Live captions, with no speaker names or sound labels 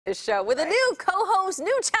This show with a new co-host,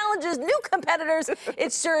 new challenges, new competitors.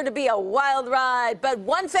 It's sure to be a wild ride, but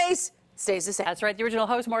one face stays the same. That's right. The original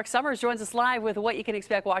host, Marc Summers, joins us live with what you can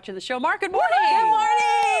expect watching the show. Marc, good morning. Good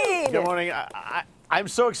morning. Good morning. I'm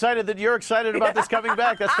so excited that you're excited about this coming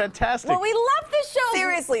back. That's fantastic. Well, we love this show.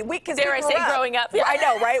 Seriously, Dare I say growing up? I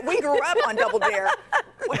know, right? We grew up on Double Dare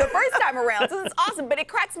the first time around. So it's awesome, but it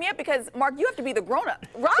cracks me up because, Marc, you have to be the grown-up.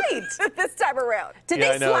 Right. This time around. Did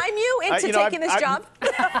they slime you into taking this job?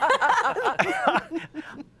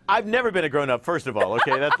 I've never been a grown-up, first of all.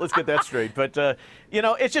 Okay, let's get that straight. But,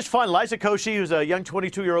 it's just fun. Liza Koshy, who's a young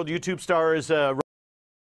 22-year-old YouTube star, is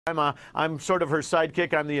I'm sort of her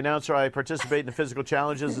sidekick. I'm the announcer. I participate in the physical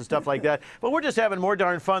challenges and stuff like that. But we're just having more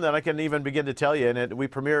darn fun than I can even begin to tell you. And we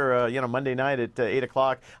premiere, Monday night at 8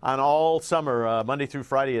 o'clock on all summer, Monday through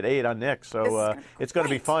Friday at 8 on Nick. So it's going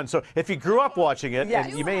to be fun. So if you grew up watching it,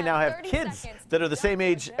 and you may now have kids that are the same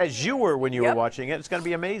age as you were when you were watching it, it's going to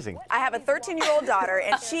be amazing. I have a 13-year-old daughter,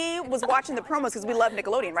 and she was watching the promos because we love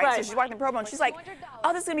Nickelodeon, right? So she's watching the promo, and she's like,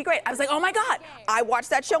 oh, this is going to be great. I was like, oh, my God. I watched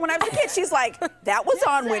that show when I was a kid. She's like, that was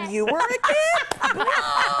on when you were a kid?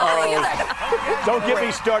 Oh, don't get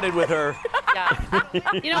me started with her. Yeah.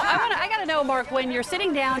 I got to know, Marc, when you're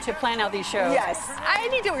sitting down to plan out these shows, I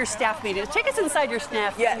need to know what your staff meeting is. Take us inside your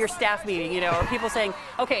staff meeting, or people saying,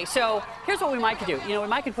 okay, so here's what we might could do. We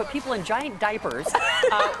might could put people in giant diapers.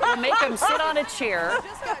 We'll make them sit on a chair.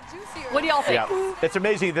 What do y'all think? Yeah. It's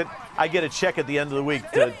amazing that I get a check at the end of the week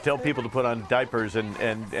to tell people to put on diapers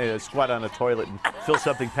and squat on a toilet and fill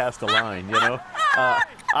something past the line,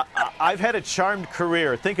 I've had a charmed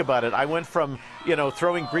career. Think about it. I went from,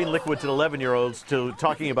 throwing green liquid to 11-year-olds to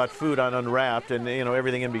talking about food on Unwrapped and,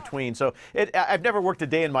 everything in between. So I've never worked a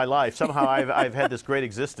day in my life. Somehow I've had this great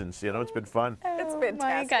existence. It's been fun. It's fantastic.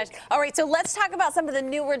 My gosh. All right, so let's talk about some of the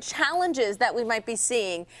newer challenges that we might be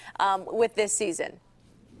seeing with this season.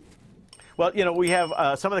 Well, we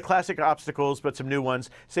have some of the classic obstacles, but some new ones.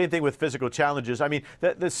 Same thing with physical challenges. I mean,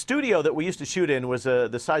 the studio that we used to shoot in was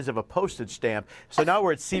the size of a postage stamp. So now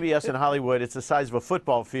we're at CBS in Hollywood. It's the size of a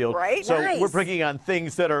football field. Right. So we're bringing on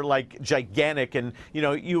things that are like gigantic, and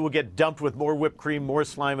you will get dumped with more whipped cream, more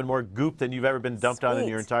slime, and more goop than you've ever been dumped on in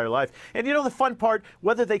your entire life. And the fun part,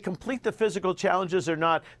 whether they complete the physical challenges or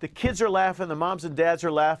not, the kids are laughing, the moms and dads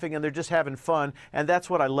are laughing, and they're just having fun. And that's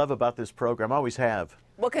what I love about this program. Always have.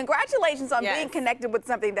 Well, congratulations on being connected with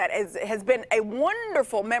something that has been a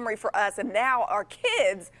wonderful memory for us, and now our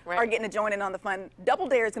kids are getting to join in on the fun. Double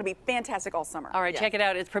Dare is going to be fantastic all summer. All right, check it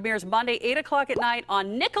out. It premieres Monday, 8 o'clock at night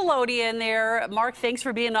on Nickelodeon there. Marc, thanks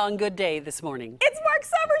for being on Good Day this morning. It's Marc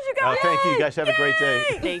Summers, you guys. Thank you. You guys have a great day.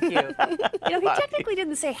 Thank you. He technically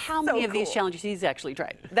didn't say how many of these challenges he's actually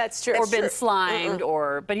tried. That's true. Or been slimed,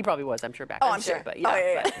 but he probably was, I'm sure, back then. Oh, I'm sure. But,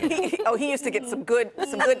 He used to get some good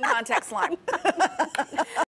contact slime.